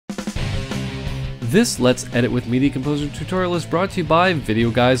This Let's Edit with Media Composer tutorial is brought to you by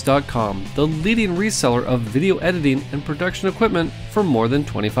VideoGuys.com, the leading reseller of video editing and production equipment for more than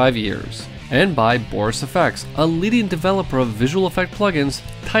 25 years. And by Boris Effects, a leading developer of visual effect plugins,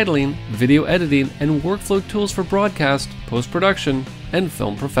 titling, video editing, and workflow tools for broadcast, post-production, and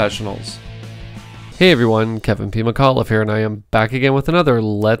film professionals. Hey everyone, Kevin P McAuliffe here, and I am back again with another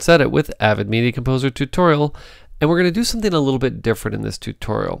Let's Edit with Avid Media Composer tutorial, and we're going to do something a little bit different in this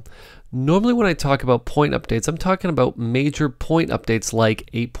tutorial. Normally when I talk about point updates, I'm talking about major point updates like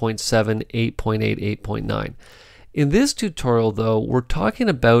 8.7, 8.8, 8.9. In this tutorial though, we're talking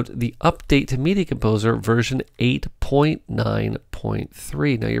about the update to Media Composer version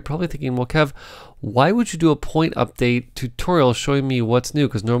 8.9.3. Now you're probably thinking, well Kev, why would you do a point update tutorial showing me what's new?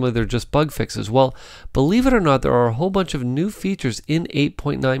 Because normally they're just bug fixes. Well, believe it or not, there are a whole bunch of new features in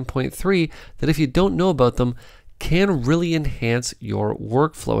 8.9.3 that if you don't know about them, can really enhance your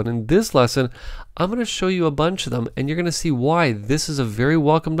workflow. And in this lesson, I'm going to show you a bunch of them, and you're going to see why this is a very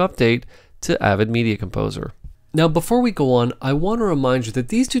welcomed update to Avid Media Composer. Now, before we go on, I want to remind you that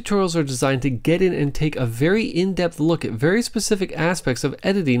these tutorials are designed to get in and take a very in-depth look at very specific aspects of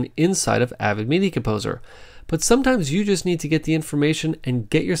editing inside of Avid Media Composer. But sometimes you just need to get the information and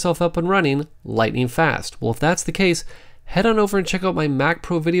get yourself up and running lightning fast. Well, if that's the case, head on over and check out my Mac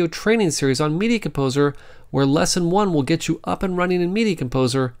Pro video training series on Media Composer, where lesson 1 will get you up and running in Media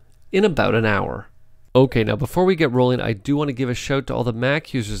Composer in about an hour. Okay, now before we get rolling, I do want to give a shout to all the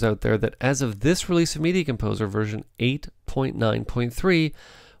Mac users out there that as of this release of Media Composer version 8.9.3,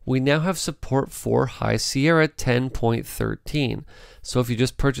 we now have support for High Sierra 10.13. So if you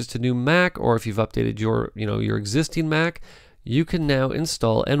just purchased a new Mac, or if you've updated your existing Mac, you can now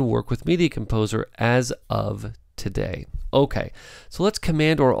install and work with Media Composer as of today. Okay, so let's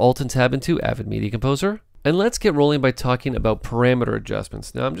Command or Alt and Tab into Avid Media Composer, and let's get rolling by talking about parameter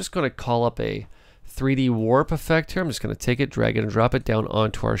adjustments. Now I'm just going to call up a 3D warp effect here. I'm just going to take it, drag it, and drop it down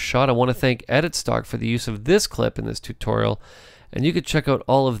onto our shot. I want to thank Edit Stock for the use of this clip in this tutorial, and you can check out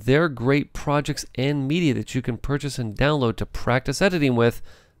all of their great projects and media that you can purchase and download to practice editing with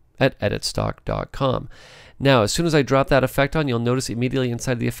at editstock.com. Now, as soon as I drop that effect on, you'll notice immediately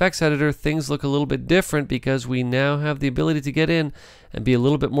inside the effects editor, things look a little bit different because we now have the ability to get in and be a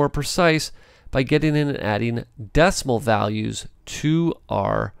little bit more precise by getting in and adding decimal values to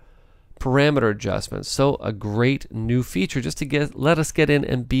our parameter adjustments. So a great new feature just to let us get in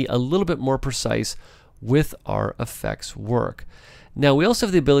and be a little bit more precise with our effects work. Now we also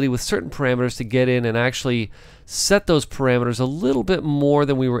have the ability with certain parameters to get in and actually set those parameters a little bit more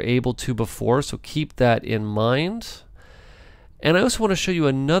than we were able to before, so keep that in mind. And I also want to show you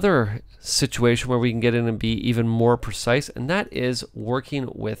another situation where we can get in and be even more precise, and that is working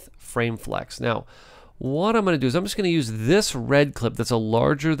with frame flex. Now what I'm going to do is I'm just going to use this red clip that's a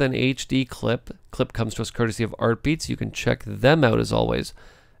larger than HD clip. Clip comes to us courtesy of Artbeats. You can check them out as always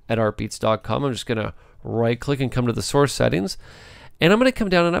at artbeats.com. I'm just going to right click and come to the source settings. And I'm going to come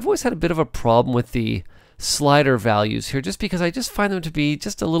down, and I've always had a bit of a problem with the slider values here just because I just find them to be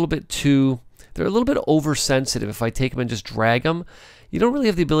just a little bit they're a little bit oversensitive. If I take them and just drag them, you don't really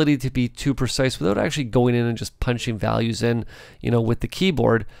have the ability to be too precise without actually going in and just punching values in, with the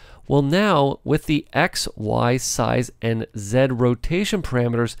keyboard. Well, now with the X, Y, size, and Z rotation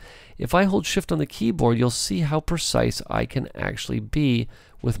parameters, if I hold Shift on the keyboard, you'll see how precise I can actually be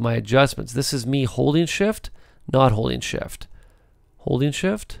with my adjustments. This is me holding Shift, not holding Shift. Holding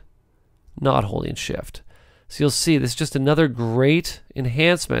Shift, not holding Shift. So you'll see this is just another great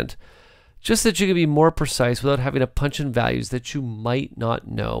enhancement, just that you can be more precise without having to punch in values that you might not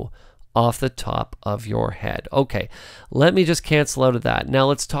know off the top of your head. Okay, let me just cancel out of that. Now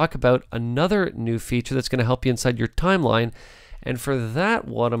let's talk about another new feature that's going to help you inside your timeline. And for that,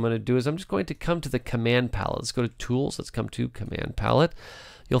 what I'm going to do is I'm just going to come to the Command Palette. Let's go to Tools. Let's come to Command Palette.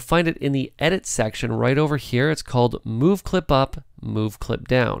 You'll find it in the Edit section right over here. It's called Move Clip Up, Move Clip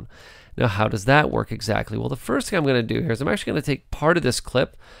Down. Now, how does that work exactly? Well, the first thing I'm going to do here is I'm actually going to take part of this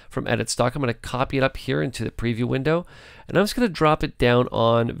clip from Edit Stock. I'm going to copy it up here into the preview window, and I'm just going to drop it down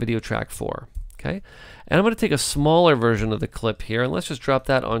on video track 4. Okay, and I'm going to take a smaller version of the clip here, and let's just drop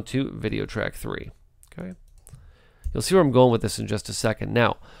that onto video track 3. Okay, you'll see where I'm going with this in just a second.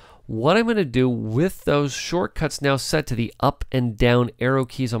 Now, what I'm going to do with those shortcuts now set to the up and down arrow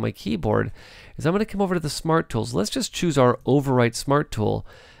keys on my keyboard is I'm going to come over to the Smart Tools. Let's just choose our Overwrite Smart Tool,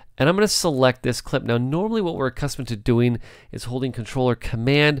 and I'm going to select this clip. Now, normally what we're accustomed to doing is holding Control or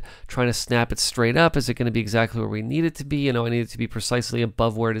Command, trying to snap it straight up. Is it going to be exactly where we need it to be? I need it to be precisely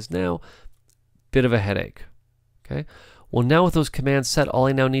above where it is now. Bit of a headache. Okay. Well, now with those commands set, all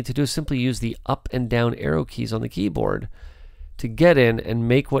I now need to do is simply use the up and down arrow keys on the keyboard to get in and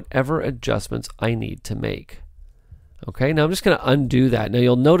make whatever adjustments I need to make. Okay, now I'm just going to undo that. Now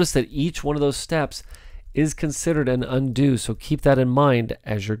you'll notice that each one of those steps is considered an undo, so keep that in mind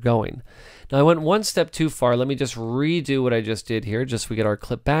as you're going. Now I went one step too far. Let me just redo what I just did here, just so we get our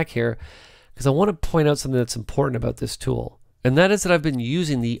clip back here, because I want to point out something that's important about this tool. And that is that I've been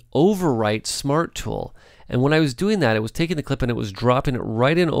using the Overwrite Smart tool. And when I was doing that, it was taking the clip and it was dropping it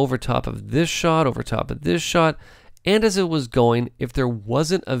right in over top of this shot, over top of this shot. And as it was going, if there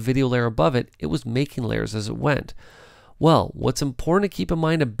wasn't a video layer above it, it was making layers as it went. Well, what's important to keep in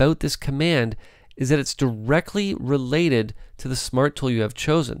mind about this command is that it's directly related to the Smart tool you have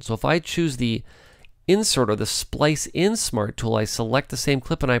chosen. So if I choose the Insert or the Splice In Smart tool, I select the same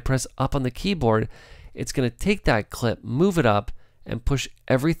clip and I press up on the keyboard, it's going to take that clip, move it up, and push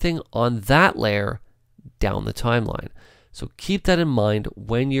everything on that layer down the timeline. So keep that in mind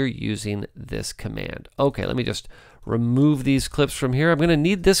when you're using this command. Okay, let me just remove these clips from here. I'm going to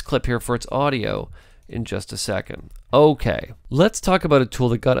need this clip here for its audio in just a second. Okay, let's talk about a tool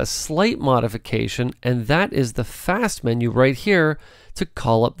that got a slight modification, and that is the fast menu right here to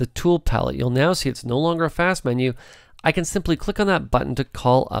call up the tool palette. You'll now see it's no longer a fast menu. I can simply click on that button to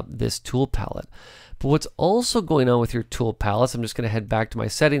call up this tool palette. But what's also going on with your tool palettes, I'm just going to head back to my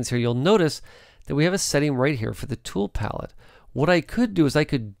settings here. You'll notice that we have a setting right here for the tool palette. What I could do is I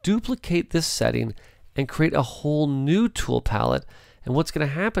could duplicate this setting and create a whole new tool palette. And what's going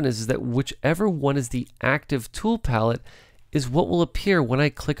to happen is that whichever one is the active tool palette is what will appear when I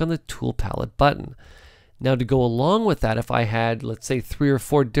click on the tool palette button. Now to go along with that, if I had, let's say, 3 or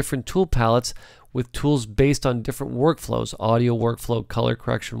 4 different tool palettes with tools based on different workflows, audio workflow, color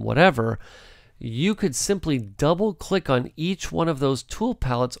correction, whatever, you could simply double click on each one of those tool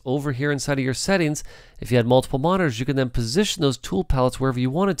palettes over here inside of your settings. If you had multiple monitors, you can then position those tool palettes wherever you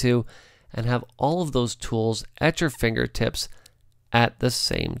wanted to and have all of those tools at your fingertips at the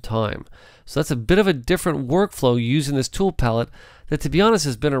same time. So that's a bit of a different workflow using this tool palette that, to be honest,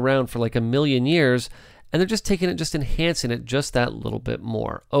 has been around for like a million years, and they're just taking it, just enhancing it just that little bit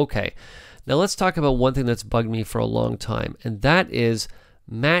more. Okay, now let's talk about one thing that's bugged me for a long time, and that is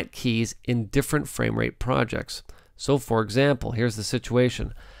matte keys in different frame rate projects. So for example, here's the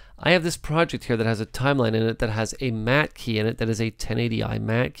situation. I have this project here that has a timeline in it that has a matte key in it that is a 1080i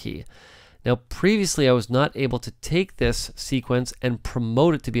matte key. Now previously I was not able to take this sequence and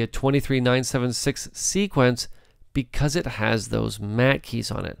promote it to be a 23976 sequence because it has those matte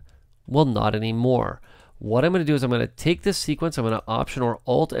keys on it. Well, not anymore. What I'm going to do is I'm going to take this sequence, I'm going to Option or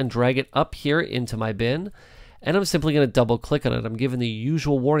Alt and drag it up here into my bin, and I'm simply going to double click on it. I'm given the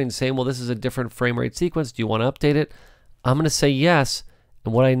usual warning saying, well, this is a different frame rate sequence. Do you want to update it? I'm going to say yes,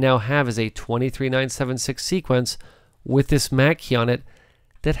 and what I now have is a 23976 sequence with this matte key on it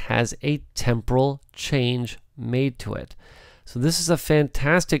that has a temporal change made to it. So this is a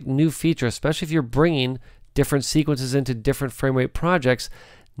fantastic new feature, especially if you're bringing different sequences into different frame rate projects.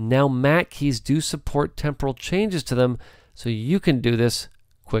 Now matte keys do support temporal changes to them, so you can do this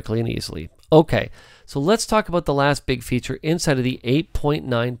quickly and easily. Okay, so let's talk about the last big feature inside of the 8.9.3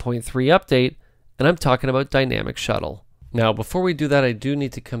 update, and I'm talking about Dynamic Shuttle. Now, before we do that, I do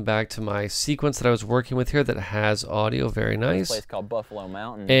need to come back to my sequence that I was working with here that has audio. Very nice. This place called Buffalo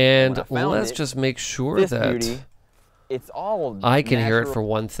Mountain. And let's just make sure that it's all I can hear it for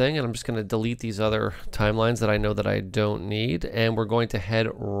one thing, and I'm just going to delete these other timelines that I know that I don't need, and we're going to head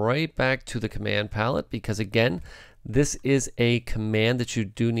right back to the command palette because, again, this is a command that you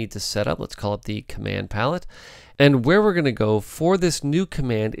do need to set up. Let's call it the command palette. And where we're going to go for this new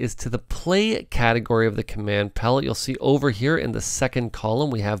command is to the play category of the command palette. You'll see over here in the second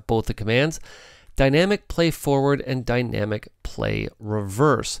column we have both the commands, dynamic play forward and dynamic play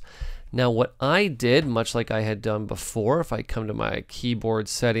reverse. Now what I did, much like I had done before, if I come to my keyboard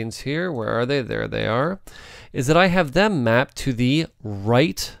settings here, where are they? There they are, is that I have them mapped to the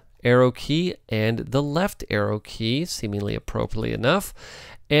right arrow key and the left arrow key, seemingly appropriately enough.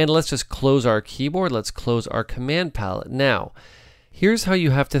 And let's just close our keyboard. Let's close our command palette. Now, here's how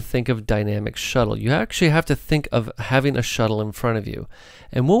you have to think of Dynamic Shuttle. You actually have to think of having a shuttle in front of you.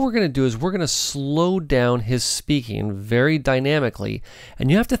 And what we're going to do is we're going to slow down his speaking very dynamically.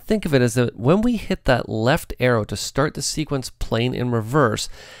 And you have to think of it as that when we hit that left arrow to start the sequence playing in reverse,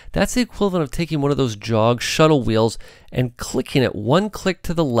 that's the equivalent of taking one of those jog shuttle wheels and clicking it one click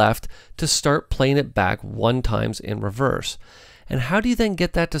to the left to start playing it back 1 time in reverse. And how do you then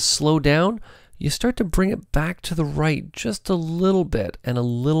get that to slow down? You start to bring it back to the right just a little bit and a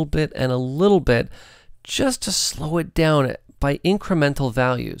little bit and a little bit just to slow it down by incremental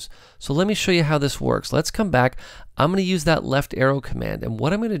values. So let me show you how this works. Let's come back. I'm going to use that left arrow command, and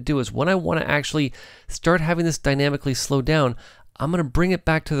what I'm going to do is when I want to actually start having this dynamically slow down, I'm going to bring it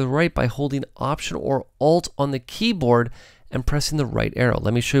back to the right by holding Option or Alt on the keyboard and pressing the right arrow.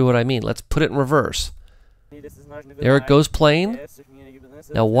 Let me show you what I mean. Let's put it in reverse. There it goes playing.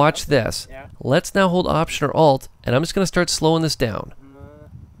 Now watch this. Let's now hold Option or Alt, and I'm just going to start slowing this down.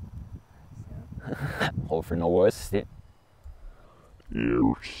 Hold for no worse.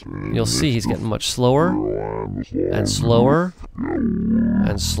 You'll see he's getting much slower, and slower,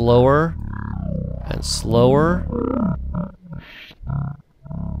 and slower, and slower.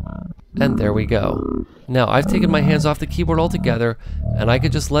 And there we go. Now I've taken my hands off the keyboard altogether, and I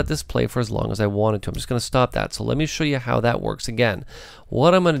could just let this play for as long as I wanted to. I'm just going to stop that. So let me show you how that works again.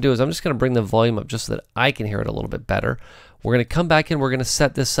 What I'm going to do is I'm just going to bring the volume up just so that I can hear it a little bit better. We're going to come back in, we're going to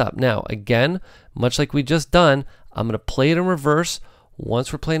set this up. Now again, much like we just done, I'm going to play it in reverse.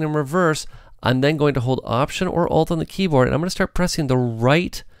 Once we're playing in reverse, I'm then going to hold Option or Alt on the keyboard, and I'm going to start pressing the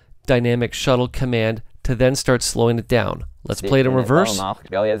right Dynamic Shuttle command to then start slowing it down. Let's play it in reverse.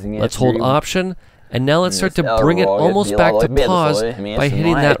 Let's hold Option, and now let's start to bring it almost back to pause by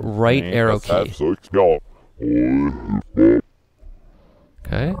hitting that right arrow key.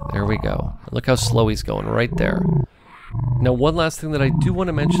 Okay, there we go. Look how slow he's going right there. Now, one last thing that I do want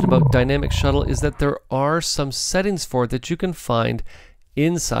to mention about Dynamic Shuttle is that there are some settings for it that you can find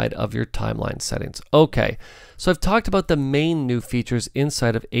inside of your timeline settings. Okay, so I've talked about the main new features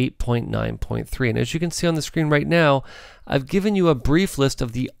inside of 8.9.3, and as you can see on the screen right now, I've given you a brief list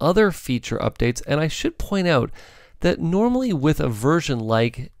of the other feature updates, and I should point out that normally with a version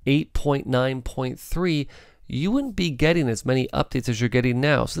like 8.9.3, you wouldn't be getting as many updates as you're getting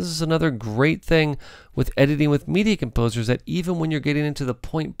now. So this is another great thing with editing with Media Composers, that even when you're getting into the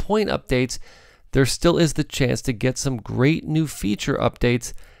point updates, there still is the chance to get some great new feature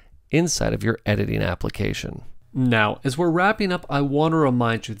updates inside of your editing application. Now, as we're wrapping up, I want to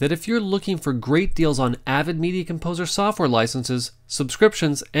remind you that if you're looking for great deals on Avid Media Composer software licenses,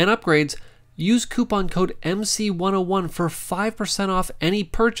 subscriptions, and upgrades, use coupon code MC101 for 5% off any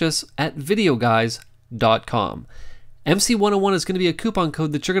purchase at videoguys.com. MC101 is going to be a coupon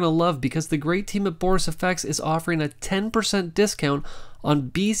code that you're going to love because the great team at Boris FX is offering a 10% discount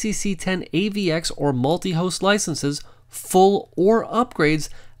on BCC10 AVX or multi-host licenses, full or upgrades,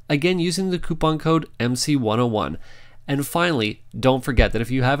 again using the coupon code MC101. And finally, don't forget that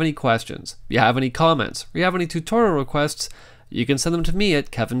if you have any questions, you have any comments, or you have any tutorial requests, you can send them to me at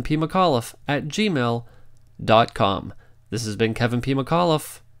kevinpmcauliffe@gmail.com. This has been Kevin P.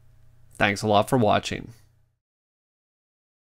 McAuliffe. Thanks a lot for watching.